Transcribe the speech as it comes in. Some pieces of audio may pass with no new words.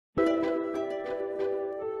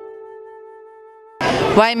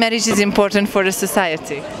Why marriage is important for the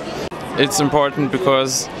society? It's important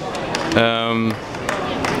because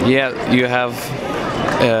you have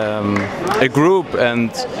a group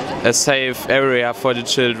and a safe area for the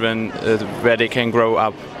children where they can grow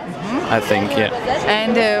up. I think, yeah.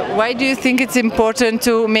 And why do you think it's important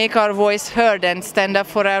to make our voice heard and stand up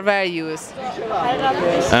for our values?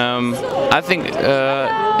 I think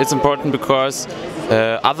it's important because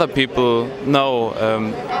other people know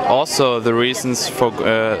also the reasons for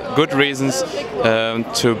good reasons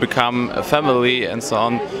to become a family and so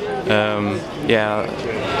on.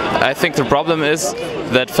 I think the problem is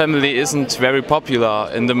that family isn't very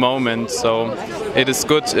popular in the moment, so it is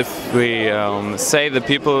good if we say the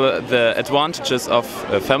people the advantages of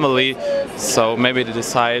a family, so maybe they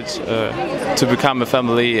decide to become a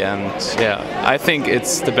family, and I think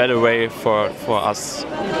it's the better way for us.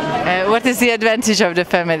 What is the advantage of the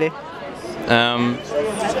family?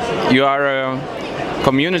 You are a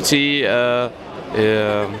community.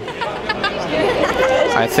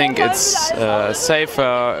 I think it's a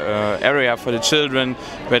safer area for the children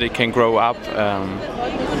where they can grow up.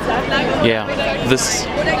 This.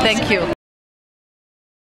 Thank you.